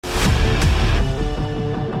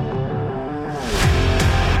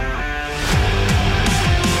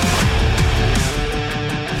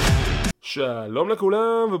שלום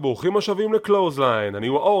לכולם וברוכים השבים לקלוזליין, אני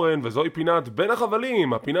הוא אורן וזוהי פינת בין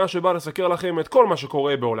החבלים, הפינה שבה נסקר לכם את כל מה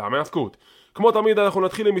שקורה בעולם ההפקות. כמו תמיד אנחנו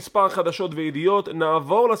נתחיל עם מספר חדשות והידיעות,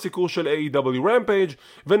 נעבור לסיקור של AEW RAMPAGE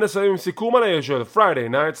ונסיים עם סיקור מלא של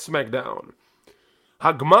Friday Night SmackDown.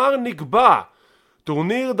 הגמר נקבע!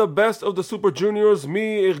 טורניר The Best of the Super Juniors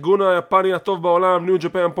מארגון היפני הטוב בעולם, New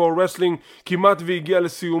Japan Pro Wrestling, כמעט והגיע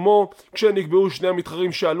לסיומו, כשנקבעו שני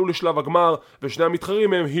המתחרים שעלו לשלב הגמר, ושני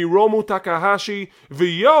המתחרים הם הירומו טקהשי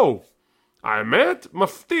ויו. האמת?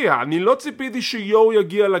 מפתיע, אני לא ציפיתי שיו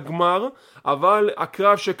יגיע לגמר, אבל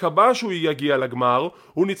הקרב שקבע שהוא יגיע לגמר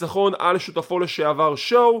הוא ניצחון על שותפו לשעבר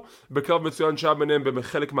שואו, בקרב מצוין שהיה ביניהם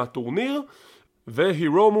בחלק מהטורניר,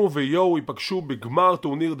 והירומו ויו ייפגשו בגמר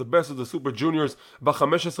טורניר The Best of the Super Juniors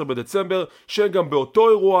ב-15 בדצמבר, שגם באותו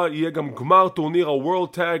אירוע יהיה גם גמר טורניר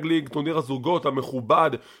ה-World Tag League, טורניר הזוגות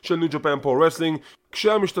המכובד של New Japan Pro Wrestling,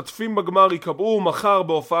 כשהמשתתפים בגמר יקבעו מחר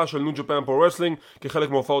בהופעה של New Japan Pro Wrestling כחלק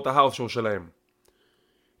מהופעות ההאוס שואו שלהם.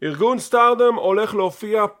 ארגון סטארדום הולך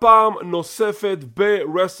להופיע פעם נוספת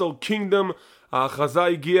ב-Wrestle Kingdom. ההכרזה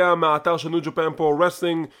הגיעה מהאתר של New Japan Pro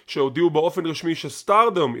Wrestling, שהודיעו באופן רשמי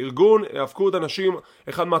שסטארדום, ארגון האבקות אנשים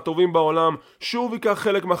אחד מהטובים בעולם, שוב ייקח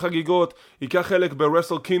חלק מהחגיגות, ייקח חלק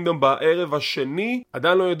ב-Wrestle Kingdom בערב השני.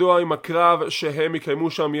 עדיין לא ידוע אם הקרב שהם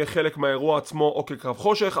יקיימו שם יהיה חלק מהאירוע עצמו או כקרב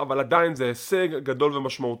חושך, אבל עדיין זה הישג גדול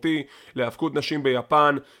ומשמעותי להאבקות נשים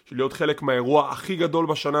ביפן, להיות חלק מהאירוע הכי גדול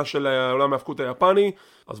בשנה של העולם ההאבקות היפני.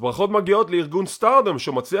 אז ברכות מגיעות לארגון סטארדום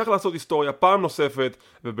שמצליח לעשות היסטוריה פעם נוספת,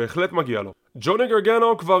 ובהחלט מגיע לו. ג'וני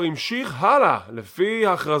גרגנו כבר המשיך הלאה. לפי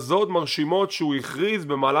הכרזות מרשימות שהוא הכריז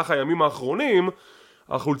במהלך הימים האחרונים,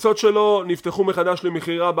 החולצות שלו נפתחו מחדש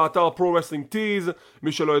למכירה באתר Pro Wrestling Tees.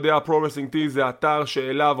 מי שלא יודע, Pro Wrestling Tees זה אתר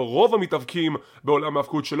שאליו רוב המתאבקים בעולם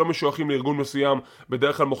ההאבקות שלא משויכים לארגון מסוים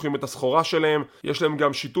בדרך כלל מוכרים את הסחורה שלהם. יש להם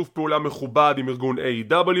גם שיתוף פעולה מכובד עם ארגון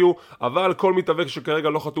AEW, אבל כל מתאבק שכרגע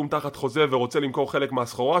לא חתום תחת חוזה ורוצה למכור חלק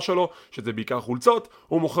מהסחורה שלו, שזה בעיקר חולצות,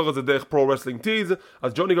 הוא מוכר את זה דרך Pro Wrestling Tees.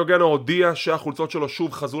 אז ג'וני גרגנו הודיע שהחולצות שלו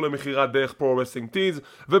שוב חזרו למכירה דרך Pro Wrestling Tees,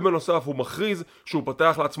 ובנוסף הוא מכריז שהוא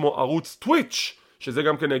פתח לעצמו ערוץ טוויץ', שזה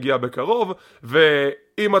גם כן יגיע בקרוב.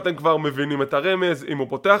 ואם אתם כבר מבינים את הרמז, אם הוא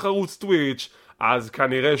פותח ערוץ טוויץ' אז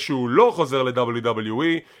כנראה שהוא לא חוזר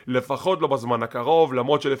ל-WWE, לפחות לא בזמן הקרוב,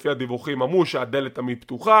 למרות שלפי הדיווחים אמרו שהדלת תמיד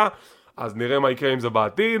פתוחה, אז נראה מה יקרה עם זה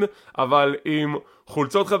בעתיד. אבל עם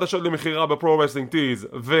חולצות חדשות למכירה בפרו רסלינג טיז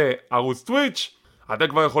וערוץ טוויץ', אתם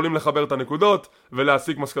כבר יכולים לחבר את הנקודות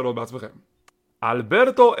ולהסיק מסקנות בעצמכם.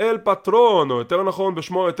 אלברטו אל פטרון, או יותר נכון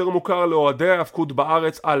בשמו יותר מוכר לאוהדי ההאבקות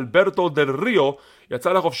בארץ, אלברטו דל ריו,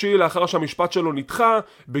 יצא לחופשי לאחר שהמשפט שלו נדחה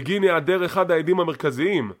בגין היעדר אחד העדים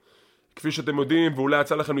המרכזיים. כפי שאתם יודעים, ואולי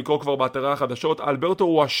יצא לכם לקרוא כבר באתרי החדשות, אלברטו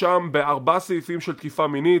הואשם ב4 סעיפים של תקיפה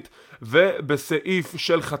מינית ובסעיף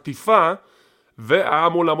של חטיפה, והיה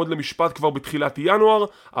אמור לעמוד למשפט כבר בתחילת ינואר,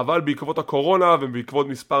 אבל בעקבות הקורונה ובעקבות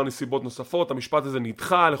מספר נסיבות נוספות, המשפט הזה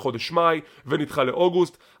נדחה לחודש מאי ונדחה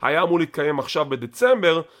לאוגוסט. היה אמור להתקיים עכשיו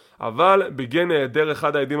בדצמבר, אבל בגין היעדר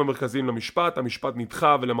אחד העדים המרכזיים למשפט, המשפט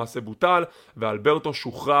נדחה ולמעשה בוטל, ואלברטו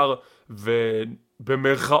שוחרר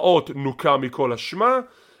ובמרכאות נוקה מכל אשמה,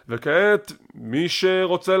 וכעת מי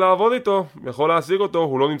שרוצה לעבוד איתו יכול להשיג אותו,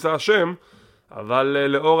 הוא לא נמצא אשם. אבל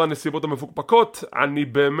לאור הנסיבות המפוקפקות, אני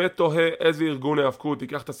באמת תוהה איזה ארגון ההאבקות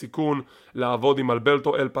ייקח את הסיכון לעבוד עם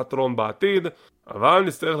אלברטו אל פטרון בעתיד, אבל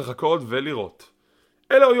נצטרך לחכות ולראות.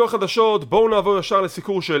 אלה היו החדשות, בואו נעבור ישר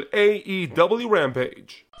לסיקור של AEW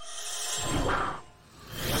RAMPAGE.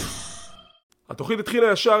 התוכנית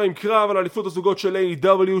התחילה ישר עם קרב על אליפות הזוגות של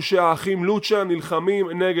AEW, שהאחים לוצ'ה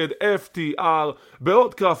נלחמים נגד FTR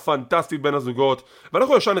בעוד קרב פנטסטי בין הזוגות,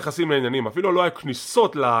 ואנחנו ישר נכנסים לעניינים. אפילו לא היה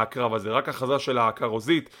כניסות לקרב הזה, רק הכרזה של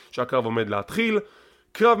הקרוזית שהקרב עומד להתחיל.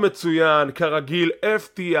 קרב מצוין, כרגיל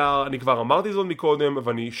FTR, אני כבר אמרתי זאת מקודם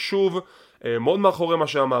ואני שוב מאוד מאחורי מה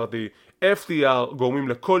שאמרתי, FTR גורמים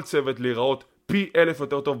לכל צוות להיראות פי 1000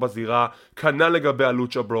 יותר טוב בזירה, כנ"ל לגבי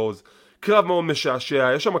הלוצ'ה ברוז. קרב מאוד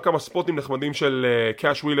משעשע, יש שם כמה ספוטים נחמדים של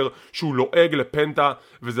קאש ווילר שהוא לועג לפנטה,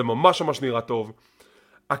 וזה ממש ממש נראה טוב.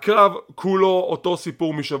 הקרב כולו אותו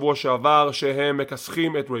סיפור משבוע שעבר, שהם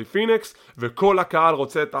מכסחים את ריי פיניקס וכל הקהל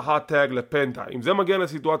רוצה את ההאט-טאג לפנטה. אם זה מגיע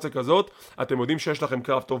לסיטואציה כזאת, אתם יודעים שיש לכם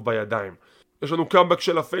קרב טוב בידיים. יש לנו קאמבק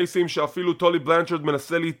של הפייסים שאפילו טולי בלנצ'רד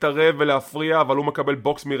מנסה להתערב ולהפריע, אבל הוא מקבל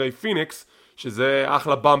בוקס מריי פיניקס, שזה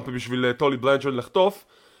אחלה באמפ בשביל טולי בלנצ'רד לחטוף.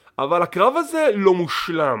 אבל הקרב הזה לא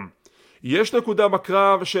מושלם. יש נקודה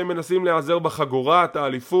בקרב שהם מנסים להיעזר בחגורת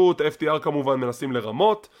האליפות, FTR כמובן מנסים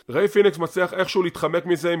לרמות. ריי פיניקס מצליח איכשהו להתחמק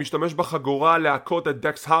מזה, משתמש בחגורה להכות את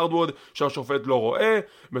דקס הרדווד שהשופט לא רואה,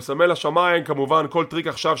 מסמל לשמיים. כמובן כל טריק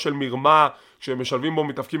עכשיו של מרמה שמשלבים בו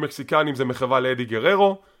מתאבקים מקסיקנים זה מחווה לאדי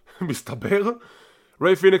גררו, מסתבר.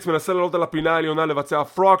 ריי פיניקס מנסה לעלות על הפינה העליונה לבצע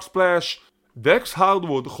פרוג ספלאש. דקס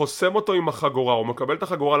הרדווד חוסם אותו עם החגורה, הוא מקבל את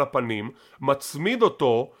החגורה לפנים, מצמיד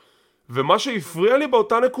אותו, ומה שהפריע לי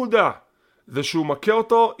באותה נקודה זה שהוא מכה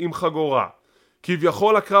אותו עם חגורה.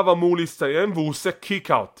 כביכול הקרב אמור להסתיים והוא עושה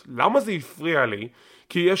קיק אאוט. למה זה הפריע לי?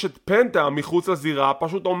 כי יש את פנטה מחוץ לזירה,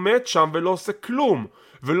 פשוט עומד שם ולא עושה כלום,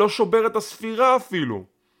 ולא שובר את הספירה אפילו.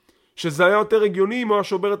 שזה היה יותר הגיוני אם הוא היה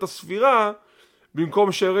שובר את הספירה,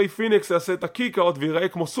 במקום שריי פיניקס יעשה את הקיק אאוט ויראה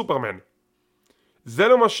כמו סופרמן. זה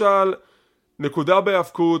למשל נקודה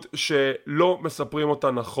בהאבקות שלא מספרים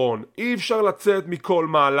אותה נכון. אי אפשר לצאת מכל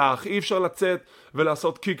מהלך, אי אפשר לצאת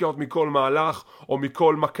ולעשות קיק-אוט מכל מהלך או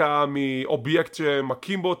מכל מכה מאובייקט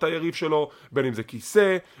שמקים בו את היריב שלו, בין אם זה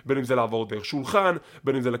כיסא, בין אם זה לעבור דרך שולחן,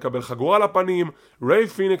 בין אם זה לקבל חגורה לפנים. ריי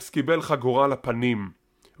פיניקס קיבל חגורה לפנים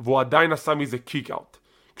והוא עדיין עשה מזה קיק-אוט.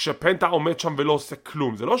 כשפנטה עומד שם ולא עושה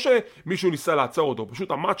כלום, זה לא שמישהו ניסה לעצור אותו,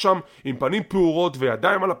 פשוט עמד שם עם פנים פעורות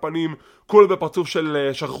וידיים על הפנים, כול בפרצוף של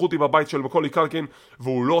שכחו אותי בבית של מקולי קלקין,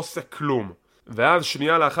 והוא לא עושה כלום. ואז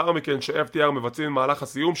שנייה לאחר מכן ש-FTR מבצעים את מהלך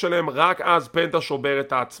הסיום שלהם, רק אז פנטה שובר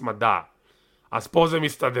את ההצמדה. אז פה זה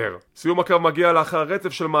מסתדר. סיום הקרב מגיע לאחר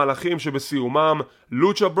רצף של מהלכים שבסיומם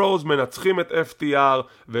לוצ'ה ברוז מנצחים את FTR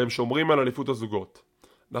והם שומרים על אליפות הזוגות.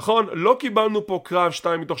 נכון, לא קיבלנו פה קרב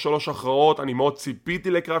 2 מתוך 3 הכרעות, אני מאוד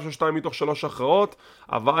ציפיתי לקרב של 2 מתוך 3 הכרעות,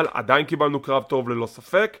 אבל עדיין קיבלנו קרב טוב ללא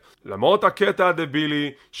ספק, למרות הקטע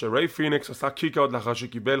הדבילי שריי פיניקס עשה קיק-אוט לאחר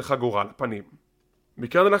שקיבל חגורה לפנים.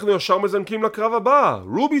 מכאן אנחנו ישר מזנקים לקרב הבא,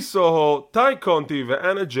 רובי סוהו, טאי קונטי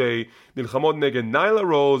ואנה ג'יי נלחמות נגד ניילה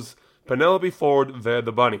רוז, פנלופי פורד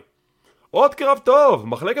ודה בני. עוד קרב טוב,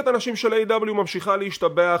 מחלקת הנשים של A.W. ממשיכה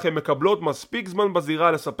להשתבח, הן מקבלות מספיק זמן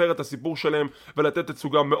בזירה לספר את הסיפור שלהם ולתת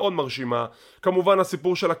תצוגה מאוד מרשימה. כמובן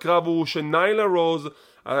הסיפור של הקרב הוא שניילה רוז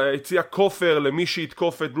הציע כופר למי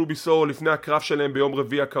שיתקוף את רובי סוהו לפני הקרב שלהם ביום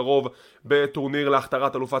רביעי הקרוב בטורניר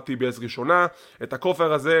להכתרת אלופת TBS ראשונה. את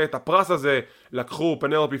הכופר הזה, את הפרס הזה, לקחו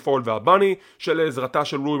פנלופי פורד והבני, שלעזרתה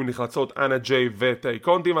של רובי נחלצות אנה ג'יי וטאי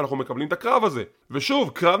קונטי, ואנחנו מקבלים את הקרב הזה. ושוב,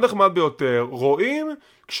 קרב נחמד ביותר. רואים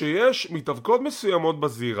כשיש מתאבקות מסוימות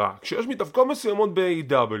בזירה, כשיש מתאבקות מסוימות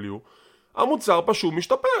ב-AW, המוצר פשוט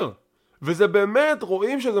משתפר. וזה באמת,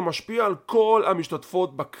 רואים שזה משפיע על כל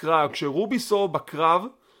המשתתפות בקרב. כשרובי סוהו בקרב,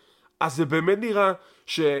 אז זה באמת נראה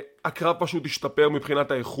שהקרב פשוט השתפר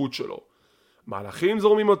מבחינת האיכות שלו. מהלכים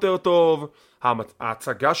זורמים יותר טוב,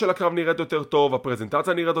 ההצגה של הקרב נראית יותר טוב,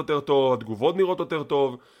 הפרזנטציה נראית יותר טוב, התגובות נראות יותר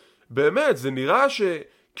טוב. באמת, זה נראה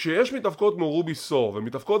כשיש מתאבקות כמו רובי סוהו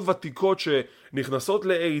ומתאבקות ותיקות שנכנסות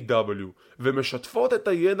ל-AW ומשתפות את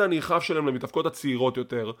הידע הנרחב שלהם למתאבקות הצעירות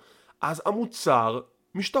יותר, אז המוצר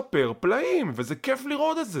משתפר פלאים, וזה כיף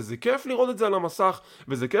לראות את זה, זה כיף לראות את זה על המסך,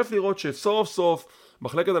 וזה כיף לראות שסוף סוף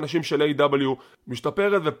מחלקת הנשים של A.W.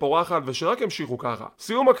 משתפרת ופורחת, ושרק המשיכו ככה.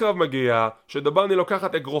 סיום הקרב מגיע, שדבני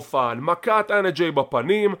לוקחת אגרופן, מכת אנה ג'יי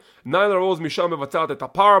בפנים, ניילה רוז משם מבצעת את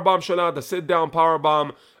הפאורבאם שלה, the sit down פאורבאם,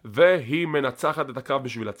 והיא מנצחת את הקרב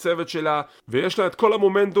בשביל הצוות שלה, ויש לה את כל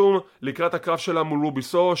המומנטום לקראת הקרב שלה מול רובי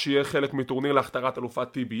סוהו, שיהיה חלק מטורניר להכתרת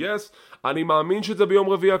אלופת TBS. אני מאמין שזה ביום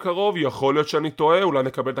רביעי הקרוב, יכול להיות שאני טועה, אולי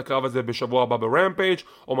נקבל את הקרב הזה בשבוע הבא ב-RAMPAGE,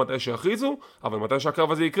 או מתי שיכריזו, אבל מתי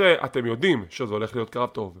שהקרב הזה יקרה, אתם יודעים שזה הולך להיות קרב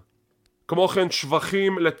טוב. כמו כן,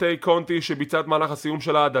 שבחים לטאי קונטי שביצע את מהלך הסיום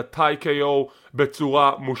שלה עד הטאי KO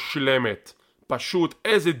בצורה מושלמת. פשוט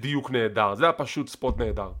איזה דיוק נהדר, זה היה פשוט ספוט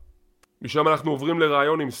נהדר. משם אנחנו עוברים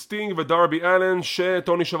לרעיון עם סטינג ודרבי אלן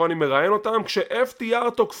שטוני שבני מראיין אותם כש-FTR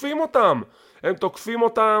תוקפים אותם. הם תוקפים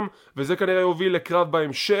אותם וזה כנראה יוביל לקרב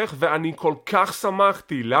בהמשך, ואני כל כך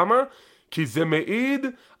שמחתי. למה? כי זה מעיד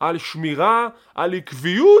על שמירה, על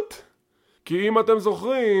עקביות. כי אם אתם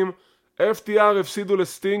זוכרים, FTR הפסידו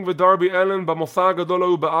לסטינג ודרבי אלן במופע הגדול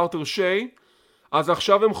היו בארת'ר שיי, אז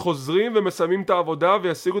עכשיו הם חוזרים ומסיימים את העבודה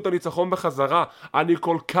וישיגו את הניצחון בחזרה. אני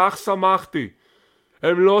כל כך שמחתי.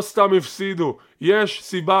 הם לא סתם הפסידו, יש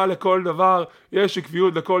סיבה לכל דבר, יש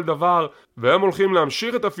עקביות לכל דבר, והם הולכים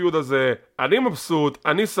להמשיך את הפיוד הזה. אני מבסוט,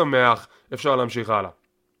 אני שמח, אפשר להמשיך הלאה.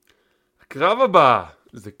 הקרב הבא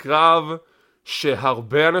זה קרב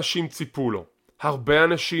שהרבה אנשים ציפו לו, הרבה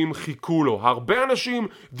אנשים חיכו לו, הרבה אנשים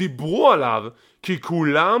דיברו עליו, כי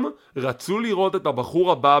כולם רצו לראות את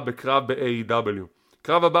הבחור הבא בקרב ב-AEW.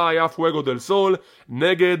 קרב הבא היה פואגו דל סול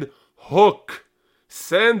נגד הוק,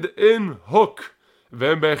 סנד אין הוק,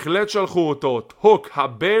 והם בהחלט שלחו אותו. הוק,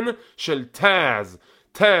 הבן של טאז,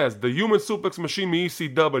 the Human Suplex Machine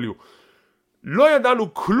מ-ECW. לא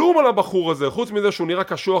ידענו כלום על הבחור הזה, חוץ מזה שהוא נראה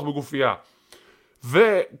קשוח בגופייה.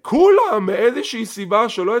 וכולם מאיזושהי סיבה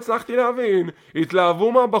שלא הצלחתי להבין,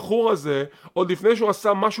 התלהבו מהבחור הזה, עוד לפני שהוא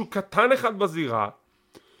עשה משהו קטן אחד בזירה,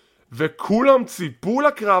 וכולם ציפו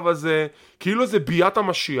לקרב הזה, כאילו זה ביאת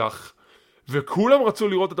המשיח. וכולם רצו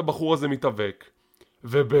לראות את הבחור הזה מתאבק.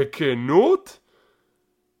 ובכנות,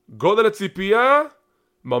 גודל הציפייה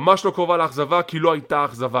ממש לא קרובה לאכזבה, כי לא הייתה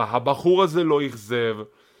אכזבה. הבחור הזה לא אכזב.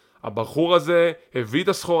 הבחור הזה הביא את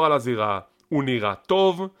הסחורה לזירה. הוא נראה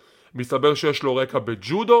טוב. מסתבר שיש לו רקע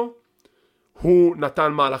בג'ודו. הוא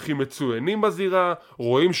נתן מהלכים מצוינים בזירה.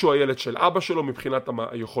 רואים שהוא הילד של אבא שלו מבחינת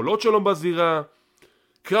היכולות שלו בזירה.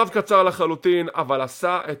 קרב קצר לחלוטין, אבל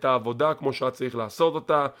עשה את העבודה כמו שהיה צריך לעשות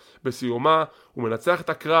אותה. בסיומה הוא מנצח את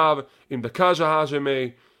הקרב עם דקאז'ה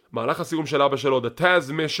האג'מי, מהלך הסיום של אבא שלו, The Taz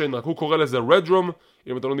Mission, רק הוא קורא לזה Red Room.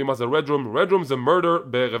 אם אתם לא יודעים מה זה Red Room, Red Room זה murder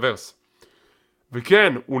ברוורס.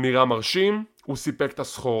 וכן, הוא נראה מרשים, הוא סיפק את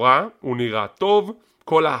הסחורה, הוא נראה טוב,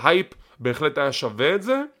 כל ההייפ בהחלט היה שווה את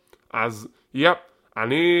זה. אז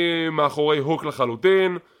אני מאחורי הוק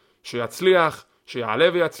לחלוטין, שיצליח, שיעלה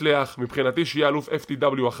ויצליח, מבחינתי שיהיה אלוף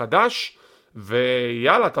FTW החדש,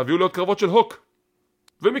 ויאללה, תביאו לי עוד קרבות של הוק.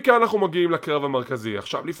 ומכאן אנחנו מגיעים לקרב המרכזי.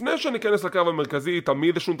 עכשיו, לפני שניכנס לקרב המרכזי,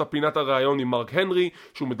 תמיד יש לנו את פינת הרעיון עם מרק הנרי,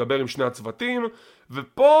 שהוא מדבר עם שני הצוותים,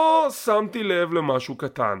 ופה שמתי לב למשהו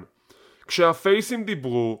קטן. כשהפייסים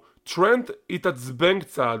דיברו, טרנט התעצבן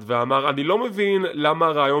קצת ואמר, אני לא מבין למה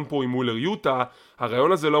הרעיון פה עם וילר יוטה,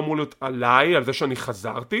 הרעיון הזה לא אמור להיות עליי, על זה שאני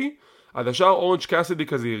חזרתי, אז ישר אורנג' קאסידי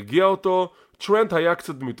כזה הרגיע אותו, טרנט היה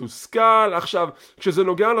קצת מתוסכל. עכשיו, כשזה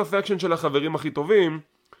נוגע לפקשן של החברים הכי טובים,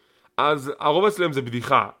 אז הרוב אצלם זה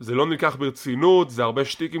בדיחה, זה לא נלקח ברצינות, זה הרבה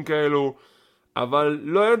שטיקים כאלו, אבל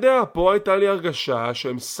לא יודע, פה הייתה לי הרגשה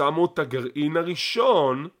שהם שמו את הגרעין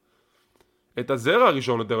הראשון, את הזרע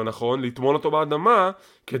הראשון יותר נכון, לטמון אותו באדמה,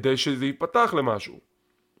 כדי שזה ייפתח למשהו.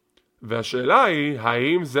 והשאלה היא,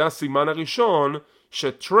 האם זה הסימן הראשון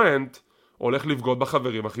שטרנט הולך לבגוד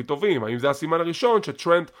בחברים הכי טובים? האם זה הסימן הראשון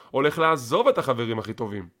שטרנט הולך לעזוב את החברים הכי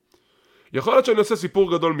טובים? יכול להיות שאני עושה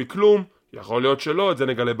סיפור גדול מכלום, יכול להיות שלא, את זה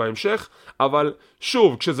נגלה בהמשך, אבל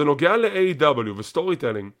שוב, כשזה נוגע ל-AW וסטורי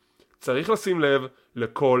טלינג, צריך לשים לב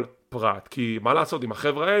לכל פרט, כי מה לעשות עם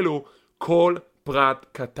החבר'ה האלו, כל פרט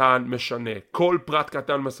קטן משנה, כל פרט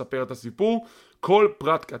קטן מספר את הסיפור, כל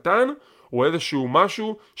פרט קטן הוא איזשהו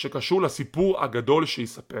משהו שקשור לסיפור הגדול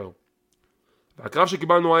שיספר. והקרב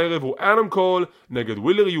שקיבלנו הערב הוא אדם קול נגד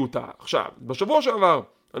וילר יוטה. עכשיו, בשבוע שעבר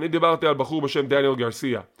אני דיברתי על בחור בשם דניאל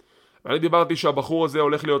גרסיה, ואני דיברתי שהבחור הזה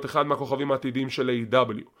הולך להיות אחד מהכוכבים העתידיים של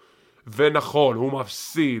AW. ונכון, הוא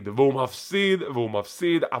מפסיד, והוא מפסיד, והוא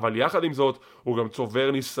מפסיד, אבל יחד עם זאת, הוא גם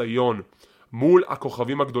צובר ניסיון מול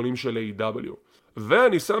הכוכבים הגדולים של AW.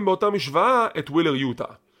 ואני שם באותה משוואה את וילר יוטה.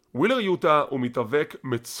 וילר יוטה הוא מתאבק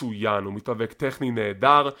מצוין, הוא מתאבק טכני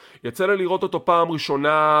נהדר. יצא לי לראות אותו פעם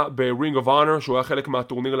ראשונה ב-Ring of Honor, שהוא היה חלק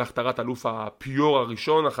מהטורניר להכתרת אלוף הפיור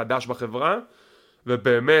הראשון, החדש בחברה.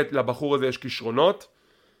 ובאמת, לבחור הזה יש כישרונות.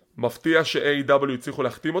 מפתיע ש-AW הצליחו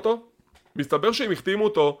להחתים אותו. מסתבר שהם החתימו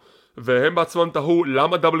אותו, והם בעצמם תהו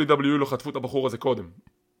למה WWE לא חטפו את הבחור הזה קודם.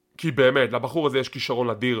 כי באמת, לבחור הזה יש כישרון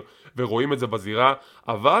אדיר, ורואים את זה בזירה,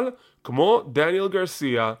 אבל כמו דניאל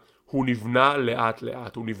גרסיה, הוא נבנה לאט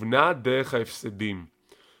לאט, הוא נבנה דרך ההפסדים.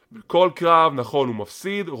 בכל קרב, נכון, הוא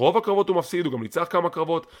מפסיד, רוב הקרבות הוא מפסיד, הוא גם ניצח כמה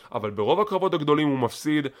קרבות, אבל ברוב הקרבות הגדולים הוא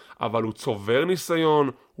מפסיד, אבל הוא צובר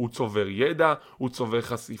ניסיון, הוא צובר ידע, הוא צובר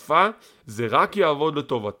חשיפה, זה רק יעבוד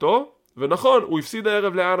לטובתו, ונכון, הוא הפסיד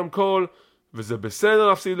הערב לאדם קול, וזה בסדר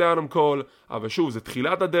להפסיד לאדם קול, אבל שוב, זה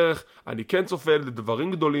תחילת הדרך, אני כן צופה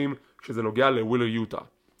לדברים גדולים כשזה נוגע לווילר יוטה.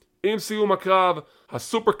 עם סיום הקרב,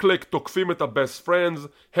 הסופר קליק תוקפים את ה-Best Friends,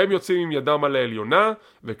 הם יוצאים עם ידם על העליונה,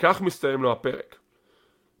 וכך מסתיים לו הפרק.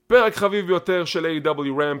 פרק חביב ביותר של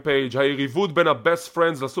AW RAMPAGE, היריבות בין ה-Best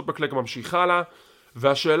Friends לסופר קליק ממשיכה לה,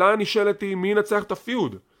 והשאלה הנשאלת היא מי ינצח את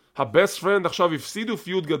הפיוד? ה-Best Friend עכשיו הפסידו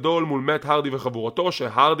פיוד גדול מול מאט הרדי וחבורתו,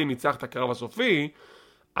 שהרדי ניצח את הקרב הסופי,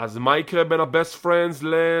 אז מה יקרה בין ה-Best Friends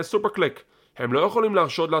לסופר קליק? הם לא יכולים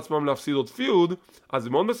להרשות לעצמם להפסיד עוד פיוד, אז זה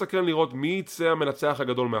מאוד מסקרן לראות מי יצא המנצח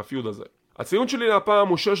הגדול מהפיוד הזה. הציון שלי להפעם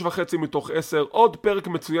הוא 6.5 מתוך 10, עוד פרק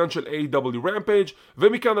מצוין של AW RAMPAGE,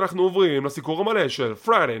 ומכאן אנחנו עוברים לסיקור המלא של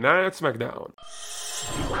Friday Night SmackDown.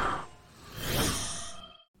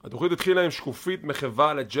 התוכנית התחילה עם שקופית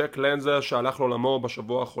מחווה לג'ק לנזר שהלך לעולמו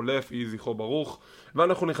בשבוע החולף, יהי זכרו ברוך,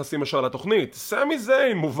 ואנחנו נכנסים ישר לתוכנית. סמי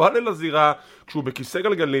זיין מובל אל הזירה כשהוא בכיסא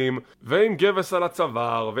גלגלים ועם גבס על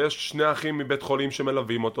הצוואר, ויש שני אחים מבית חולים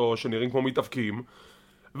שמלווים אותו שנראים כמו מתאבקים,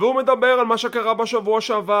 והוא מדבר על מה שקרה בשבוע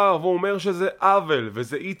שעבר, והוא אומר שזה עוול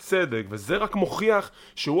וזה אי צדק, וזה רק מוכיח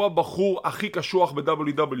שהוא הבחור הכי קשוח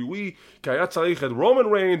ב-WWE, כי היה צריך את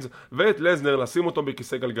רומן ריינס ואת לזנר לשים אותו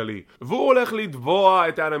בכיסא גלגלי, והוא הולך לתבוע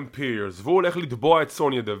את אדם פירס, והוא הולך לתבוע את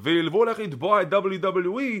סוניה דוויל, והוא הולך לתבוע את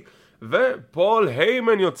WWE, ופול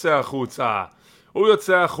היימן יוצא החוצה. הוא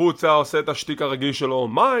יוצא החוצה, עושה את השטיק הרגיל שלו,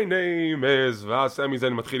 My name is, ואז סמי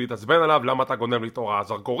זיין מתחיל להתעצבן עליו, למה אתה גונב לי את אור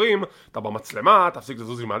הזרקורים, אתה במצלמה, תפסיק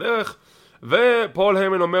לזוז לי מהדרך. ופול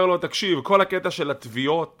היימן אומר לו, תקשיב, כל הקטע של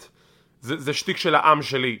התביעות, זה שטיק של העם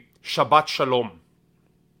שלי, שבת שלום.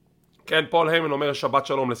 כן, פול היימן אומר שבת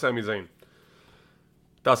שלום לסמי זיין.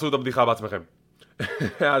 תעשו את הבדיחה בעצמכם.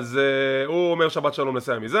 אז הוא אומר שבת שלום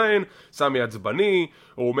לסמי זיין, סמי עצבני,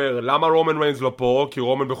 הוא אומר למה רומן ריינס לא פה, כי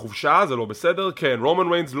רומן בחופשה, זה לא בסדר. כן,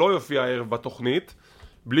 רומן ריינס לא יופיע הערב בתוכנית,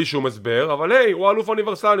 בלי שום הסבר, אבל היי, הוא אלוף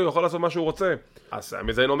אוניברסלי, הוא יכול לעשות מה שהוא רוצה. אז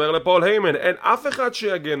סמי זיין אומר לפול היימן, אין אף אחד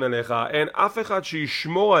שיגן עליך, אין אף אחד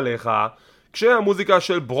שישמור עליך, כשהמוזיקה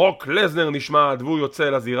של ברוק לזנר נשמעת והוא יוצא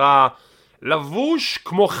לזירה, לבוש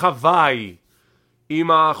כמו חוואי,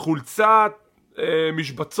 עם החולצת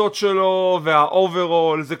משבצות שלו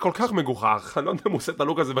והאוברול, זה כל כך מגוחך. אני לא יודע אם הוא עושה את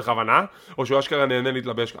הלוק הזה בכוונה, או שהוא אשכרה נהנה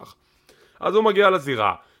להתלבש כך. אז הוא מגיע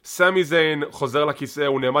לזירה, סמי זיין חוזר לכיסא,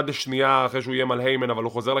 הוא נעמד לשנייה אחרי שהוא איים על היימן, אבל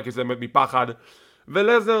הוא חוזר לכיסא מפחד,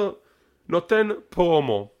 ולזר נותן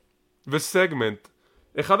פרומו וסגמנט,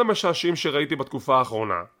 אחד המשעשעים שראיתי בתקופה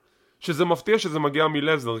האחרונה, שזה מפתיע שזה מגיע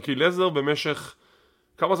מלזר, כי לזר במשך,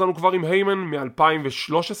 כמה זמן הוא כבר עם היימן?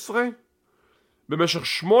 מ-2013? במשך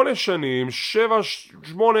 8 שנים, 7,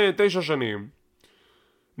 8, 9 שנים,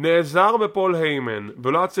 נעזר בפול היימן,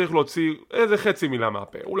 ולא היה צריך להוציא איזה חצי מילה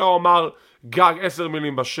מהפה. אולי הוא אמר גג 10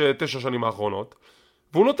 מילים ב9 שנים האחרונות,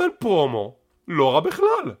 והוא נותן פרומו, לא רע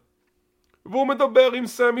בכלל. והוא מדבר עם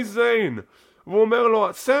סמי זיין, והוא אומר לו,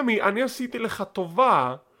 סמי, אני עשיתי לך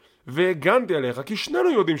טובה, והגנתי עליך, כי שנינו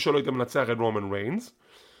יודעים שלא היית מנצח את רומן ריינס.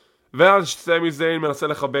 ואז סמי זיין מנסה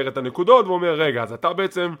לחבר את הנקודות, ואומר, רגע, אז אתה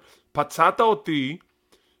בעצם פצעת אותי,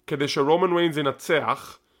 כדי שרומן ריינס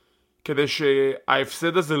ינצח, כדי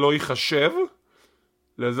שההפסד הזה לא ייחשב.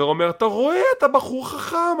 לזר אומר, אתה רואה, אתה בחור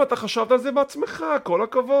חכם, אתה חשבת על זה בעצמך, כל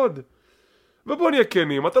הכבוד. ובוא נהיה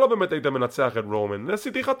כנים, אתה לא באמת היית מנצח את רומן,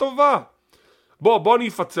 עשיתי לך טובה. בוא אני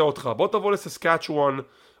אפצה אותך, בוא תבוא לססקאצ'ואן,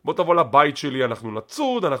 בוא תבוא לבית שלי, אנחנו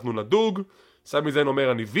נצוד, אנחנו נדוג. סמי זיין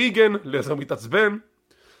אומר, אני ויגן, לזר מתעצבן.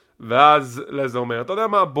 ואז לזר אומר, אתה יודע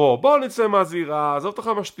מה, בוא נצא מהזירה, עזוב אותך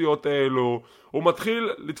מהשטויות האלו. הוא מתחיל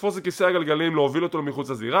לתפוס את כיסא הגלגלים, להוביל אותו מחוץ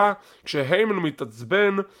לזירה, כשהיימן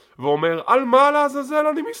מתעצבן ואומר, על מה לעזאזל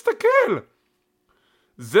אני מסתכל?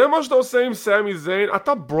 זה מה שאתה עושה עם סמי זיין,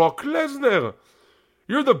 אתה ברוק לזנר.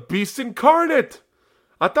 You're the beast incarnate.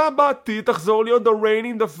 אתה בעתיד תחזור להיות the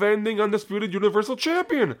reigning, defending, undisputed universal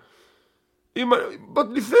champion.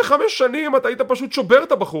 לפני 5 שנים אתה היית פשוט שובר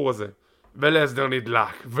את הבחור הזה. ולזנר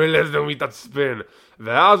נדלק, ולזנר מתעצבן,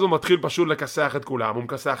 ואז הוא מתחיל פשוט לכסח את כולם. הוא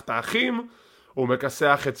מכסח את האחים, הוא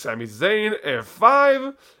מכסח את סמי זיין, F5,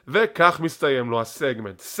 וכך מסתיים לו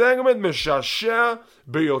הסגמנט. סגמנט משעשע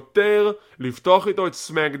ביותר, לפתוח איתו את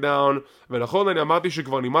סמקדאון, ונכון, אני אמרתי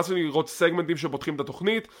שכבר נמאס לי לראות סגמנטים שפותחים את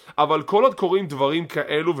התוכנית, אבל כל עוד קוראים דברים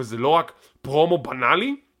כאלו, וזה לא רק פרומו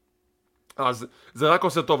בנאלי, אז זה רק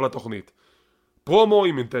עושה טוב לתוכנית. פרומו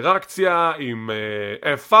עם אינטראקציה, עם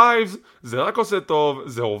F5s, זה רק עושה טוב,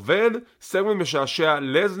 זה עובד, סגמנט משעשע,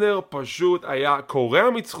 לזנר פשוט היה קורע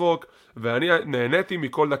מצחוק, ואני נהניתי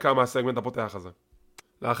מכל דקה מהסגמנט הפותח הזה.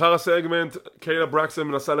 לאחר הסגמנט, קיילה ברקסון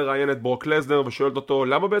מנסה לראיין את ברוק לזנר ושואלת אותו,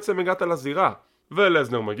 למה בעצם הגעת לזירה?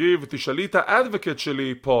 ולזנר מגיב, תשאלי את האדווקט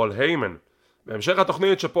שלי, פול היימן. בהמשך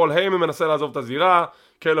התוכנית שפול היימן מנסה לעזוב את הזירה,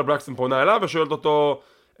 קיילה ברקסון פונה אליו ושואלת אותו,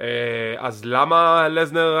 אז למה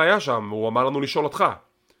לזנר היה שם? הוא אמר לנו לשאול אותך.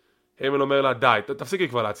 היימן אומר לה, די, תפסיקי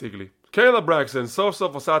כבר להציג לי. קיילה ברקסון סוף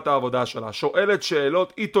סוף עושה את העבודה שלה, שואלת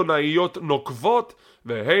שאלות עיתונאיות נוקבות,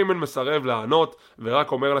 והיימן מסרב לענות,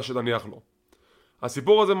 ורק אומר לה שתניח לו.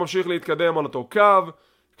 הסיפור הזה ממשיך להתקדם על אותו קו,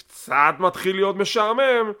 קצת מתחיל להיות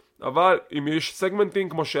משעמם, אבל אם יש סגמנטים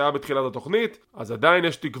כמו שהיה בתחילת התוכנית, אז עדיין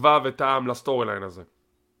יש תקווה וטעם לסטורי ליין הזה.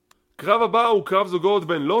 קרב הבא הוא קרב זוגות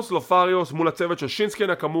בין לוס לופריוס מול הצוות של שינסקי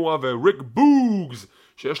נקמורה וריק בוגס,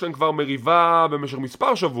 שיש להם כבר מריבה במשך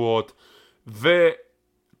מספר שבועות,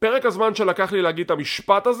 ופרק הזמן שלקח לי להגיד את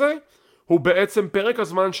המשפט הזה, הוא בעצם פרק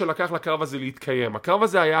הזמן שלקח לקרב הזה להתקיים. הקרב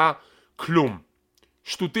הזה היה כלום.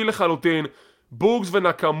 שטותי לחלוטין, בוגס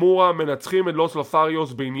ונקמורה מנצחים את לוס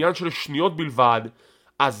לופריוס בעניין של שניות בלבד,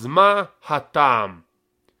 אז מה הטעם?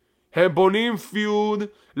 הם בונים פיוד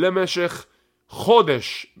למשך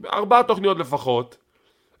חודש, 4 תוכניות לפחות,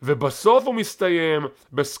 ובסוף הוא מסתיים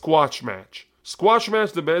בסקואץ' מאץ'. סקואץ'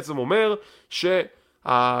 מאץ' זה בעצם אומר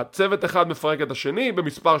שהצוות אחד מפרק את השני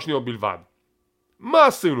במספר שניות בלבד. מה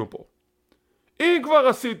עשינו פה? אם כבר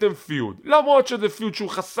עשיתם פיוד, למרות שזה פיוד שהוא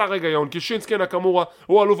חסר היגיון, כי שינסקי נקמורה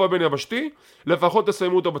הוא אלוף הבין יבשתי, לפחות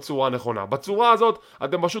תסיימו אותו בצורה הנכונה. בצורה הזאת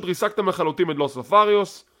אתם פשוט ריסקתם לחלוטין את לוס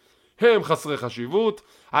לופריוס, הם חסרי חשיבות,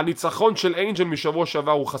 הניצחון של אנג'ל משבוע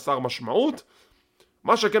שעבר הוא חסר משמעות,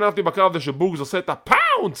 מה שכן אהבתי בקרב זה שבוגס עושה את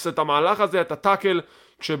הפאונס, את המהלך הזה, את הטאקל,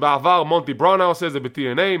 כשבעבר מונטי בראונה עושה את זה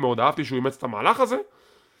ב-TNA, מאוד אהבתי שהוא אימץ את המהלך הזה.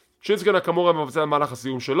 שינסקי נקמורה מבצע את מהלך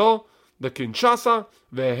הסיום שלו, דקינצ'אסה,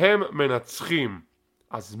 והם מנצחים.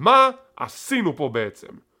 אז מה עשינו פה בעצם?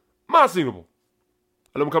 מה עשינו פה?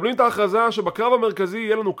 אנחנו מקבלים את ההכרזה שבקרב המרכזי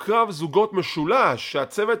יהיה לנו קרב זוגות משולש,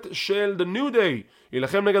 שהצוות של The New Day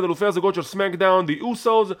ילחם נגד אלופי הזוגות של SmackDown, The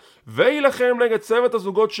Usos, וילחם נגד צוות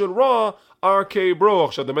הזוגות של Raw, RK-Bro.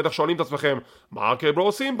 עכשיו אתם בטח שואלים את עצמכם, מה RK-Bro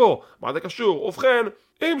עושים פה? מה זה קשור? ובכן,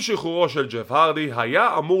 עם שחרורו של ג'ף הרדי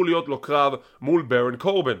היה אמור להיות לו קרב מול ברן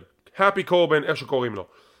קורבן, Happy קורבן, איך שקוראים לו,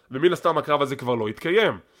 ומן הסתם הקרב הזה כבר לא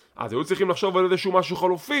התקיים. אז היו צריכים לחשוב על איזשהו משהו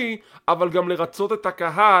חלופי, אבל גם לרצות את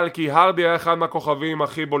הקהל, כי הרדי היה אחד מהכוכבים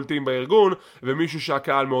הכי בולטים בארגון, ומישהו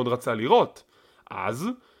שהקהל מאוד רצה לראות. אז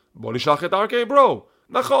בוא נשלח את RK-Bro.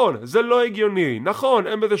 נכון, זה לא הגיוני, נכון,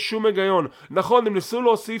 אין בזה שום היגיון, נכון, הם ניסו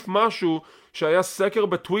להוסיף משהו שהיה סקר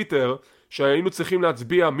בטוויטר, שהיינו צריכים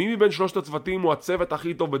להצביע מי מבין שלושת הצוותים הוא הצוות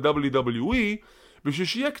הכי טוב ב-WWE, בשביל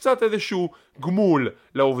שיהיה קצת איזשהו גמול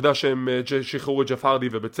לעובדה שהם שחררו את ג'ף הרדי,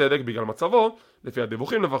 ובצדק בגלל מצבו, לפי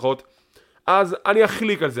הדיווחים לפחות. אז אני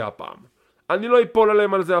אחליק על זה הפעם. אני לא אפול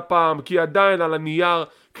עליהם על זה הפעם, כי עדיין על הנייר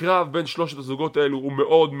קרב בין שלושת הזוגות האלו הוא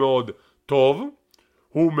מאוד מאוד טוב,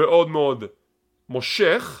 הוא מאוד מאוד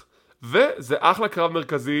מושך, וזה אחלה קרב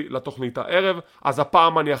מרכזי לתוכנית הערב. אז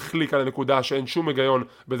הפעם אני אחליק על הנקודה שאין שום היגיון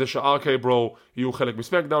בזה ש-RK-Bro יהיו חלק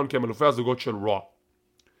מסמקדאון, כי הם אלופי הזוגות של Raw.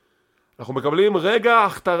 אנחנו מקבלים רגע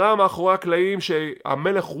הכתרה מאחורי הקלעים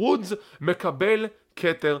שהמלך וודס מקבל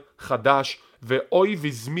כתר חדש, ואוי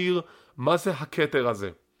וזמיר, מה זה הכתר הזה?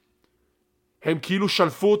 הם כאילו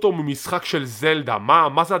שלפו אותו ממשחק של זלדה.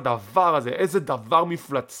 מה זה הדבר הזה? איזה דבר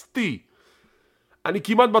מפלצתי. אני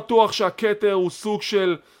כמעט בטוח שהכתר הוא סוג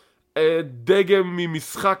של דגם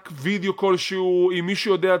ממשחק וידאו כלשהו. אם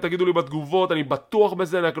מישהו יודע תגידו לי בתגובות, אני בטוח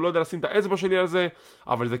בזה, אני לא יודע לשים את האצבע שלי על זה,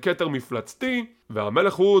 אבל זה כתר מפלצתי.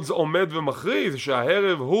 והמלך וודס עומד ומכריז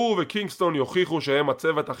שהערב הוא וקינגסטון יוכיחו שהם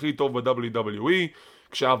הצוות הכי טוב ב-WWE,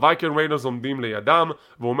 כשהווייקן ריינרס עומדים לידם,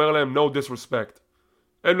 והוא אומר להם no disrespect.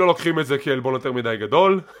 הם לא לוקחים את זה כעלבון יותר מדי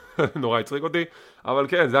גדול, נורא הצחיק אותי, אבל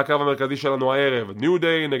כן, זה הקרב המרכזי שלנו הערב, New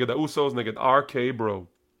Day נגד האוסוס נגד RK-Bro.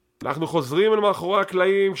 אנחנו חוזרים אל מאחורי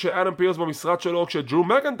הקלעים כשאדם פירס במשרד שלו, כשדרו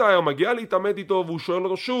מקנטייר מגיע להתעמת איתו והוא שואל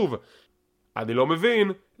אותו שוב, אני לא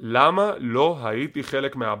מבין למה לא הייתי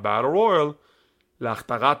חלק מהבאטל רויאל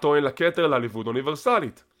להכתרת טוען לכתר לאליפות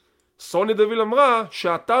אוניברסלית. סוניה דוויל אמרה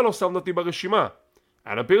שאתה לא שמת אותי ברשימה.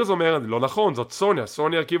 אדם פירס אומר, לא נכון, זאת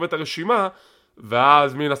סוניה הרכיבה את הרשימה,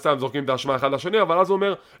 ואז מן הסתם זורקים את האשמה אחד לשני, אבל אז הוא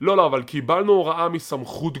אומר, לא, אבל קיבלנו הוראה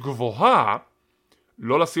מסמכות גבוהה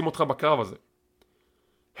לא לשים אותך בקרב הזה.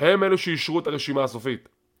 הם אלו שאישרו את הרשימה הסופית.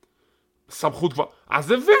 סמכות גבוהה. אז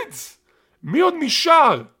זה וינס! מי עוד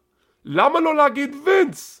נשאר? למה לא להגיד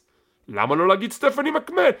וינס? למה לא להגיד סטפני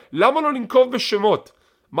מקמן? למה לא לנקוב בשמות?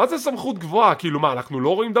 מה זה סמכות גבוהה? כאילו מה, אנחנו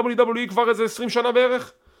לא רואים WWE כבר איזה 20 שנה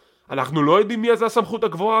בערך? אנחנו לא יודעים מי זה הסמכות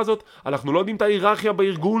הגבוהה הזאת? אנחנו לא יודעים את ההיררכיה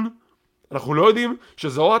בארגון? אנחנו לא יודעים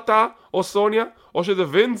שזה או אתה, או סוניה, או שזה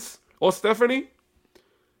וינס, או סטפני?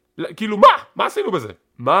 כאילו מה עשינו בזה?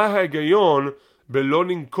 מה ההיגיון בלא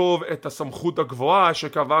לנקוב את הסמכות הגבוהה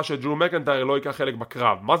שקבע שדרו מקנטייר לא ייקח חלק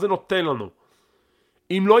בקרב? מה זה נותן לנו?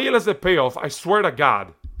 אם לא יהיה לזה payoff, I swear to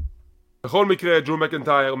God. בכל מקרה, דרו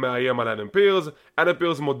מקנטייר מאיים על אדם פירס. אדם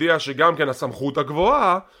פירס מודיע שגם כן הסמכות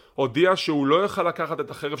הגבוהה הודיע שהוא לא יוכל לקחת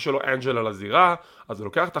את החרב שלו אנג'לה לזירה, אז הוא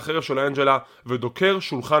לוקח את החרב שלו אנג'לה ודוקר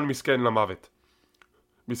שולחן מסכן למוות.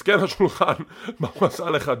 מסכן השולחן, מה הוא עשה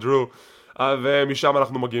לך דרו? ומשם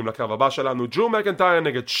אנחנו מגיעים לקרב הבא שלנו, דרו מקנטייר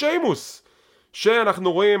נגד שיימוס,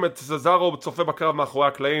 שאנחנו רואים את סזארו צופה בקרב מאחורי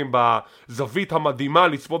הקלעים בזווית המדהימה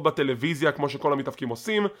לצפות בטלוויזיה כמו שכל המתאבקים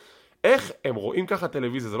עושים. איך הם רואים ככה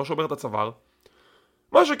טלוויזיה? זה לא שובר את הצוואר.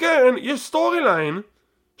 מה שכן, יש סטורי ליין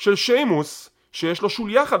של שיימוס שיש לו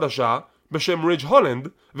שוליה חדשה בשם רידג' הולנד,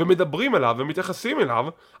 ומדברים אליו ומתייחסים אליו,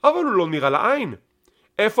 אבל הוא לא נראה לעין.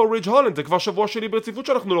 איפה רידג' הולנד? זה כבר שבוע שלי ברציפות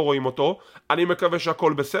שאנחנו לא רואים אותו. אני מקווה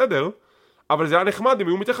שהכל בסדר, אבל זה היה נחמד אם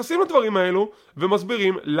היו מתייחסים לדברים האלו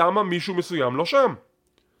ומסבירים למה מישהו מסוים לא שם.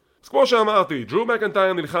 אז כמו שאמרתי, דרו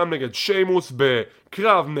מקנטייר נלחם נגד שיימוס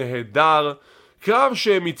בקרב נהדר, קרב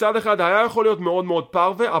שמצד אחד היה יכול להיות מאוד מאוד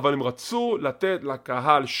פרווה, אבל הם רצו לתת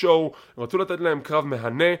לקהל שואו, הם רצו לתת להם קרב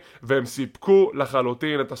מהנה, והם סיפקו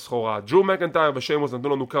לחלוטין את הסחורה. דרו מקנטייר ושיימוס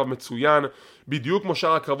נתנו לנו קרב מצוין, בדיוק כמו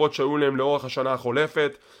שאר הקרבות שהיו להם לאורך השנה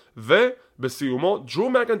החולפת, ובסיומו דרו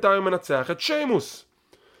מקנטייר מנצח את שיימוס.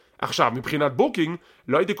 עכשיו, מבחינת בוקינג,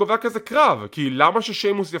 לא הייתי קובע כזה קרב, כי למה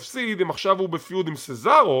ששיימוס יפסיד אם עכשיו הוא בפיוד עם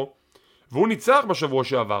סזארו, והוא ניצח בשבוע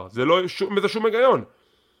שעבר? זה לא בזה שום היגיון.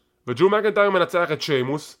 ודרו מקנטייר מנצח את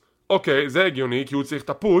שיימוס, אוקיי, זה הגיוני, כי הוא צריך את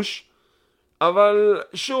הפוש, אבל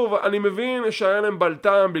שוב, אני מבין שהיה להם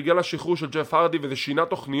בלטם בגלל השחרור של ג'ף הרדי וזה שינה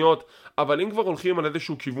תוכניות, אבל אם כבר הולכים על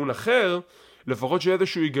איזשהו כיוון אחר, לפחות שיהיה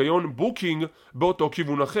איזשהו היגיון בוקינג באותו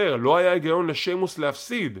כיוון אחר. לא היה היגיון לשיימוס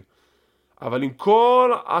להפסיד. אבל עם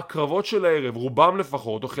כל הקרבות של הערב, רובם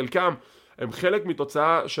לפחות, או חלקם, הם חלק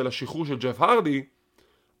מתוצאה של השחרור של ג'ף הרדי,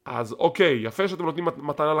 אז אוקיי, יפה שאתם נותנים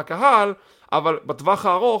מתנה לקהל, אבל בטווח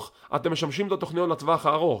הארוך אתם משמשים את התוכניות לטווח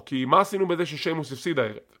הארוך, כי מה עשינו בזה ששיימוס הפסיד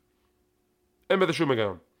הערב? אין בזה שום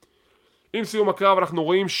היגיון. עם סיום הקרב אנחנו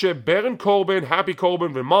רואים שברן קורבן, הפי קורבן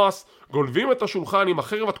ומוס גונבים את השולחן עם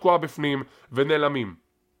החרב התקועה בפנים ונעלמים.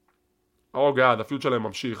 גאד, הפיוט שלהם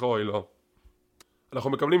ממשיך, אוי לא. אנחנו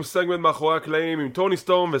מקבלים סגמנט מאחורי הקלעים עם טוני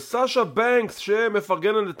סטורם וסאשה בנקס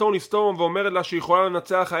שמפרגנת לטוני סטורם ואומרת לה שהיא יכולה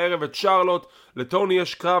לנצח הערב את שרלוט. לטוני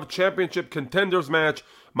יש קרב צ'מפיונשיפ קונטנדרס מאץ',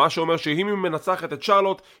 מה שאומר שאם היא מנצחת את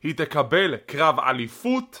שרלוט היא תקבל קרב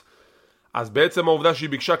אליפות. אז בעצם העובדה שהיא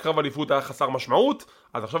ביקשה קרב אליפות היה חסר משמעות,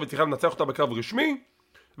 אז עכשיו היא צריכה לנצח אותה בקרב רשמי.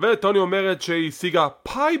 וטוני אומרת שהיא השיגה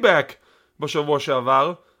פייבק בשבוע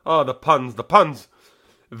שעבר, the puns,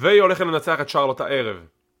 והיא הולכת לנצח את שרלוט הערב.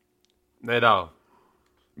 נהדר.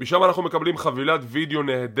 משם אנחנו מקבלים חבילת וידאו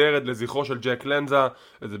נהדרת לזכרו של ג'ק לנזה.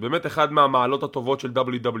 זה באמת אחד מהמעלות הטובות של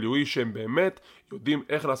WWE, שהם באמת יודעים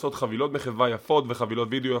איך לעשות חבילות מחווה יפות וחבילות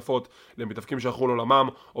וידאו יפות למתאבקים שהלכו לעולמם,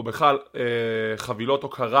 או בכלל חבילות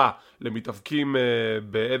הוקרה למתאבקים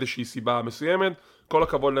באיזושהי סיבה מסוימת. כל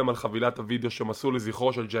הכבוד להם על חבילת הוידאו שהם עשו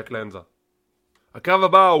לזכרו של ג'ק לנזה. הקרב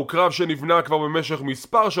הבא הוא קרב שנבנה כבר במשך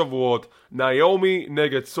מספר שבועות, ניומי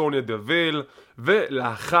נגד סוניה דוויל,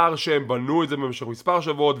 ולאחר שהם בנו את זה במשך מספר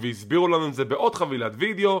שבועות והסבירו לנו את זה בעוד חבילת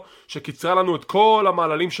וידאו שקיצרה לנו את כל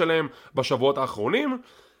המעללים שלהם בשבועות האחרונים,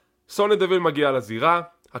 סוניה דוויל מגיעה לזירה,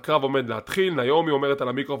 הקרב עומד להתחיל, ניומי אומרת על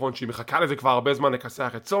המיקרופון שהיא מחכה לזה כבר הרבה זמן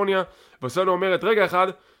לכסח את סוניה, וסוניה אומרת רגע אחד,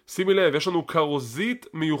 שימי לב, יש לנו קרוזית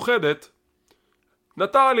מיוחדת,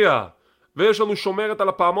 נטליה, ויש לנו שומרת על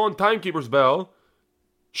הפעמון, טיימקיפרס בל,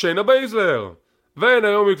 שיינה בייזלר.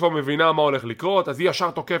 וניומי כבר מבינה מה הולך לקרות, אז היא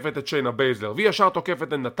ישר תוקפת את שיינה בייזלר, והיא ישר תוקפת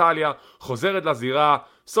את נטליה, חוזרת לזירה,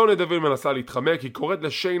 סוניה דוויל מנסה להתחמק, היא קוראת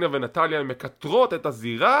לשיינה ונטליה, הם מקטרות את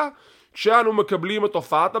הזירה, כשאנו מקבלים את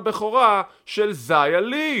הופעת הבכורה של זיה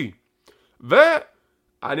לי.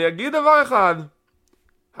 ואני אגיד דבר אחד,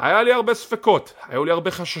 היה לי הרבה ספקות, היו לי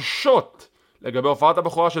הרבה חששות לגבי הופעת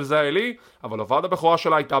הבכורה של זיה לי, אבל הופעת הבכורה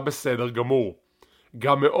שלה הייתה בסדר גמור.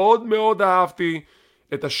 גם מאוד מאוד אהבתי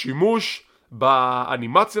את השימוש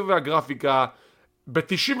באנימציה והגרפיקה.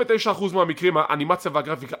 ב-99% מהמקרים האנימציה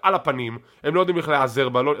והגרפיקה על הפנים, הם לא יודעים איך להיעזר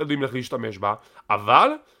בה, לא יודעים איך להשתמש בה, אבל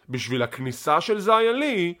בשביל הכניסה של זיה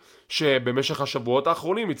לי, שבמשך השבועות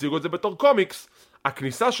האחרונים הציגו את זה בתור קומיקס,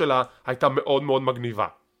 הכניסה שלה הייתה מאוד מאוד מגניבה.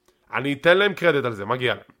 אני אתן להם קרדיט על זה,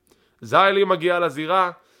 מגיע להם. זיה לי מגיעה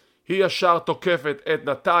לזירה, היא ישר תוקפת את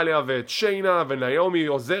נטליה ואת שיינה, וניומי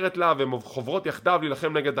עוזרת לה, והן חוברות יחדיו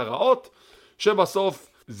להילחם נגד הרעות, שבסוף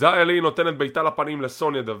זיה לי נותנת ביתה לפנים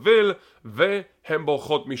לסוניה דוויל, והן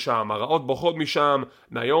בורחות משם, הרעות בורחות משם,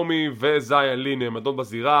 ניומי וזיה לי נעמדות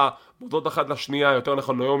בזירה, מודות אחת לשנייה, יותר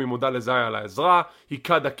נכון ניומי מודה לזיה על העזרה, היא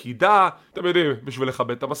קדה קידה, אתם יודעים, בשביל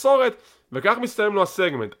לכבד את המסורת, וכך מסתיים לו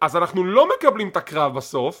הסגמנט. אז אנחנו לא מקבלים את הקרב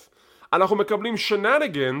בסוף, אנחנו מקבלים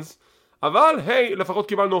שנניגנס, אבל היי, לפחות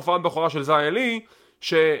קיבלנו הופעת בכורה של זיה לי,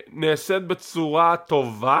 שנעשית בצורה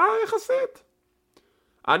טובה יחסית.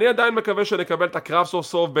 אני עדיין מקווה שנקבל את הקרב סוף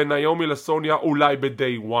סוף בין ניומי לסוניה אולי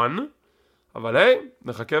ב-day 1, אבל היי,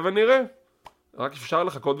 נחכה ונראה. רק אפשר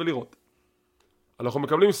לחכות ולראות. אנחנו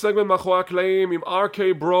מקבלים סגמנט מאחורי הקלעים עם RK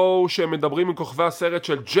ברו שמדברים עם כוכבי הסרט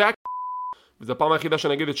של ג'ק, וזו הפעם היחידה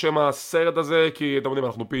שאני אגיד את שם הסרט הזה, כי אתם יודעים,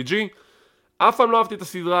 אנחנו PG. אף פעם לא אהבתי את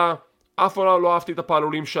הסדרה, אף פעם לא אהבתי את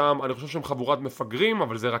הפעלולים שם, אני חושב שהם חבורת מפגרים,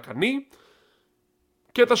 אבל זה רק אני.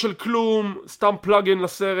 קטע של כלום, סתם פלאגין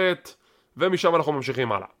לסרט, ומשם אנחנו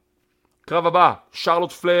ממשיכים הלאה. קרב הבא,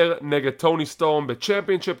 שרלוט פלר נגד טוני סטורם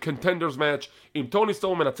בצ'מפיונשיפ קונטנדרס מאץ'. אם טוני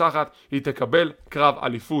סטורם מנצחת, היא תקבל קרב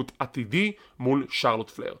אליפות עתידי מול שרלוט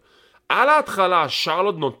פלר. על ההתחלה,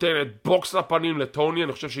 שרלוט נותנת בוקס לפנים לטוני,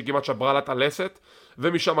 אני חושב שהיא כמעט שברה לה את הלסת,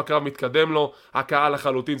 ומשם הקרב מתקדם לו, הקהל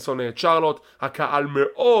לחלוטין שונא את שרלוט, הקהל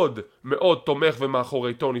מאוד מאוד תומך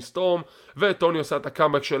ומאחורי טוני סטורם, וטוני עושה את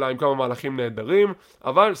הקאמבק שלה עם כמה מהלכים נהדרים,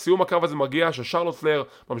 אבל סיום הקרב הזה מגיע ששרלוט פלר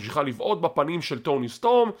ממשיכה לבעוט בפנים של טוני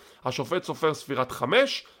סטורם, השופט סופר ספירת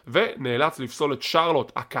 5, ונאלץ לפסול את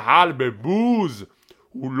שרלוט, הקהל בבוז,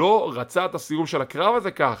 הוא לא רצה את הסיום של הקרב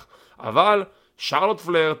הזה כך, אבל שרלוט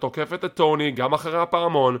פלר תוקפת את טוני גם אחרי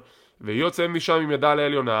הפעמון, והיא יוצאת משם עם ידה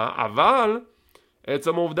לעליונה, אבל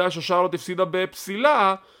עצם העובדה ששרלוט הפסידה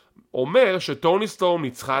בפסילה אומר שטוני סטורם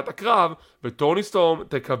ניצחה את הקרב, וטוני סטורם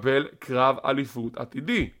תקבל קרב אליפות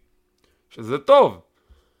עתידי. שזה טוב.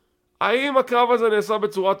 האם הקרב הזה נעשה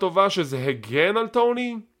בצורה טובה שזה הגן על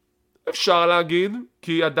טוני? אפשר להגיד,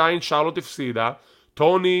 כי עדיין שרלוט הפסידה.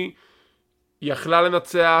 טוני יכלה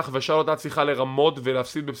לנצח ושרלוט הייתה צריכה לרמות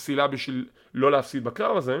ולהפסיד בפסילה בשביל לא להפסיד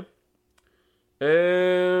בקרב הזה.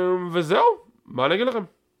 וזהו, מה אני אגיד לכם?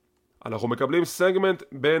 אנחנו מקבלים סגמנט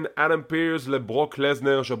בין אדם פירס לברוק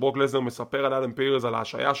לזנר, שברוק לזנר מספר על אדם פירס, על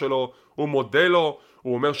ההשעיה שלו, הוא מודה לו,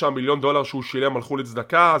 הוא אומר $1,000,000 שהוא שילם הלכו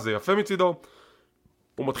לצדקה, זה יפה מצידו.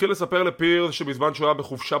 הוא מתחיל לספר לפירס שבזמן שהוא היה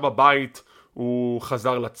בחופשה בבית, הוא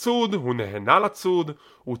חזר לצוד, הוא נהנה לצוד,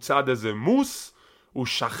 הוא צד איזה מוס, הוא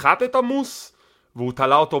שחט את המוס, והוא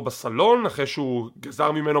תלה אותו בסלון אחרי שהוא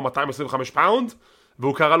גזר ממנו 225 פאונד,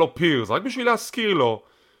 והוא קרא לו פירס, רק בשביל להזכיר לו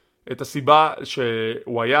את הסיבה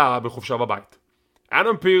שהוא היה בחופשה בבית.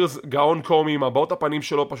 אדם פירס, גאון קומי, עם הבעות הפנים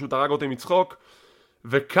שלו פשוט הרג אותי מצחוק,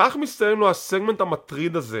 וכך מסתיים לו הסגמנט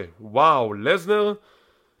המטריד הזה. וואו, לזנר,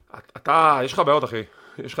 יש לך בעיות אחי,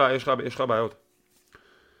 יש לך בעיות.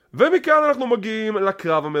 ומכאן אנחנו מגיעים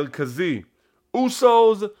לקרב המרכזי,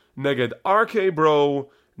 אוסוס נגד RK ברו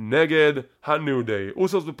נגד הניו דיי.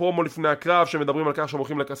 אוסוס בפרומו לפני הקרב שמדברים על כך שהם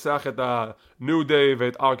הולכים לכסח את הניו דיי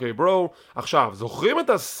ואת RK ברו. עכשיו, זוכרים את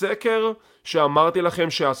הסקר שאמרתי לכם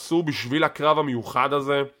שעשו בשביל הקרב המיוחד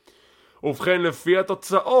הזה? ובכן, לפי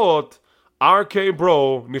התוצאות, RK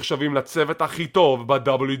ברו נחשבים לצוות הכי טוב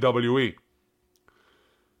ב-WWE.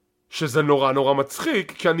 שזה נורא נורא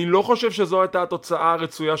מצחיק, כי אני לא חושב שזו הייתה התוצאה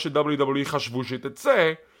הרצויה ש-WWE חשבו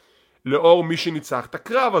שתצא, לאור מי שניצח את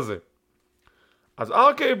הקרב הזה. אז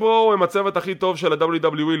RK ברו הם הצוות הכי טוב של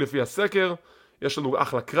ה-WWE לפי הסקר, יש לנו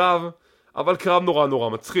אחלה קרב, אבל קרב נורא נורא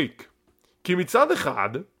מצחיק. כי מצד אחד,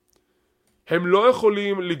 הם לא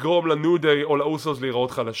יכולים לגרום לניו דיי או לאוסוס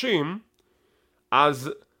להיראות חלשים,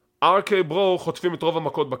 אז RK ברו חוטפים את רוב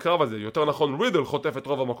המכות בקרב הזה, יותר נכון רידל חוטף את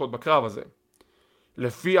רוב המכות בקרב הזה.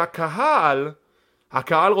 לפי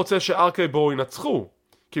הקהל רוצה ש-RK ברו ינצחו,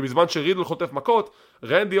 כי בזמן שרידל חוטף מכות,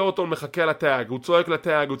 רנדי אורטון מחכה לטאג, הוא צועק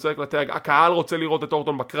לטאג, הקהל רוצה לראות את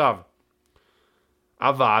אורטון בקרב.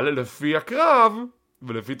 אבל לפי הקרב,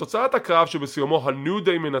 ולפי תוצאת הקרב שבסיומו הניו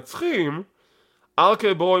דיי מנצחים,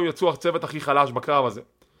 RK ברו הם יצאו הצוות הכי חלש בקרב הזה.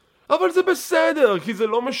 אבל זה בסדר, כי זה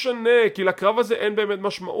לא משנה, כי לקרב הזה אין באמת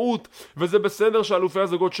משמעות, וזה בסדר שאלופי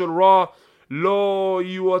הזוגות של רוע לא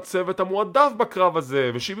יהיו הצוות המועדף בקרב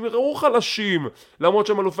הזה, ושהם יראו חלשים, למרות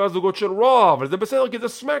שהם אלופי הזוגות של רוע, אבל זה בסדר כי זה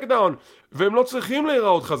סמקדאון, והם לא צריכים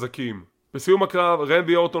להיראות חזקים. בסיום הקרב,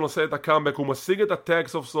 רנדי אורטון עושה את הקאמבק, הוא משיג את הטאג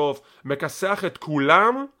סוף סוף, מכסח את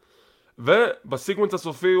כולם, ובסיקוונס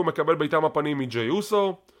הסופי הוא מקבל ביתם הפנים מג'יי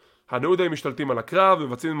אוסו. הניו דיי משתלטים על הקרב,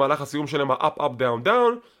 מבצעים במהלך הסיום שלהם ה-up up down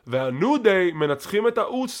down, והניו דיי מנצחים את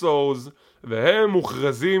האוסוס, והם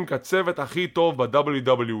מוכרזים כצוות הכי טוב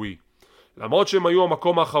ב-WWE. למרות שהם היו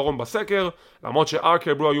המקום האחרון בסקר, למרות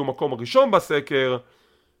ש-RK ברו היו המקום הראשון בסקר,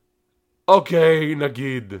 אוקיי,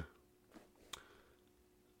 נגיד.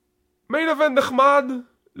 מיין איבנט נחמד,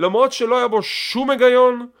 למרות שלא היה בו שום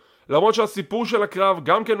היגיון, למרות שהסיפור של הקרב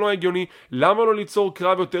גם כן לא הגיוני, למה לא ליצור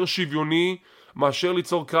קרב יותר שוויוני, מאשר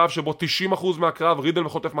ליצור קרב שבו 90% מהקרב רידל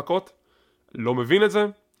מחוטף מכות? לא מבין את זה.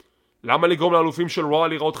 למה לגרום לאלופים של רוע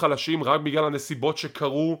לראות חלשים רק בגלל הנסיבות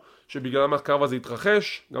שקרו, שבגלל הקרב הזה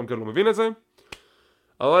התרחש? גם כן לא מבין את זה.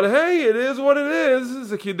 אבל היי, it is what it is,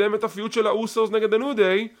 זה קידם את הפיוט של האוסוס נגד הניו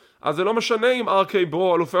דיי, אז זה לא משנה אם RK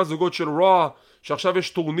ברו, אלופי הזוגות של רוע, שעכשיו יש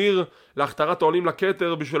טורניר להכתרת טוענים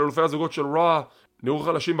לכתר בשביל אלופי הזוגות של רוע, נראו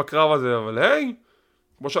חלשים בקרב הזה, אבל היי,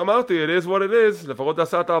 כמו שאמרתי, it is what it is, לפחות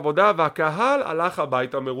עשה את העבודה, והקהל הלך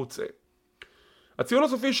הביתה מרוצה. הציון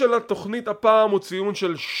הסופי של התוכנית הפעם הוא ציון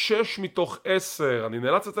של 6 מתוך 10. אני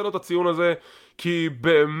נאלץ לצאת לו את הציון הזה, כי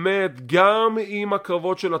באמת, גם עם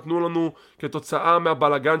הקרבות שנתנו לנו כתוצאה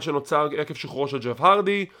מהבלגן שנוצר עקב שחרורו של ג'ף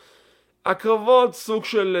הרדי, הקרבות סוג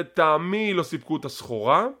של טעמי לא סיפקו את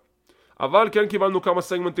הסחורה, אבל כן קיבלנו כמה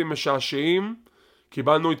סגמנטים משעשעים,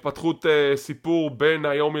 קיבלנו התפתחות סיפור בין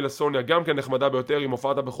נעיומי לסוניה, גם כן נחמדה ביותר עם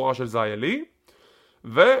הופעת הבכורה של זיה לי,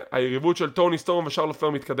 והיריבות של טוני סטורם ושרלוט פלר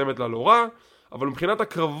מתקדמת לה לא רע, אבל מבחינת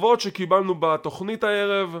הקרבות שקיבלנו בתוכנית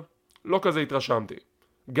הערב, לא כזה התרשמתי.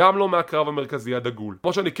 גם לא מהקרב המרכזי הדגול.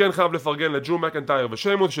 כמו שאני כן חייב לפרגן לג'ו מקנטייר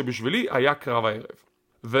ושיימוס שבשבילי היה קרב הערב.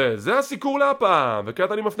 וזה הסיקור להפעם,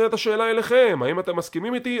 וכעת אני מפנה את השאלה אליכם, האם אתם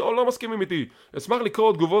מסכימים איתי או לא מסכימים איתי? אשמח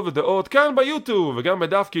לקרוא תגובות ודעות כאן ביוטיוב, וגם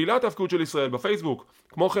בדף קהילת ההפקות של ישראל בפייסבוק.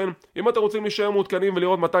 כמו כן, אם אתם רוצים להישאר מעודכנים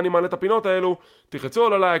ולראות מתי אני מעלה את הפינות האלו, תחצו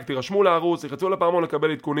על הלייק, תירשמו לערוץ, תחצו לפעמון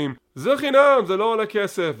לקבל עדכונים. זה חינם, זה לא עולה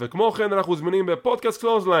כסף, וכמו כן אנחנו זמינים בפודקאסט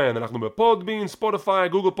קלוזליין, אנחנו בפודבין, ספוטיפיי,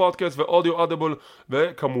 גוגל פודקאסט ואודיו אודיבל,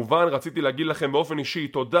 וכמובן רציתי להגיד לכם באופן אישי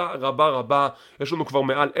תודה רבה רבה, יש לנו כבר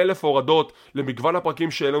מעל 1,000 הורדות למגוון הפרקים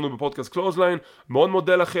החשובים שהעלינו בפודקאסט קלוזליין. מאוד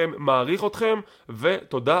מודה לכם, מעריך אתכם,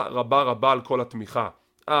 ותודה רבה רבה על כל התמיכה.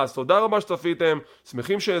 אז תודה רבה שצפיתם,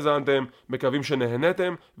 שמחים שהאזנתם, מקווים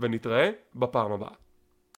שנהנתם, ונתראה בפעם הבאה.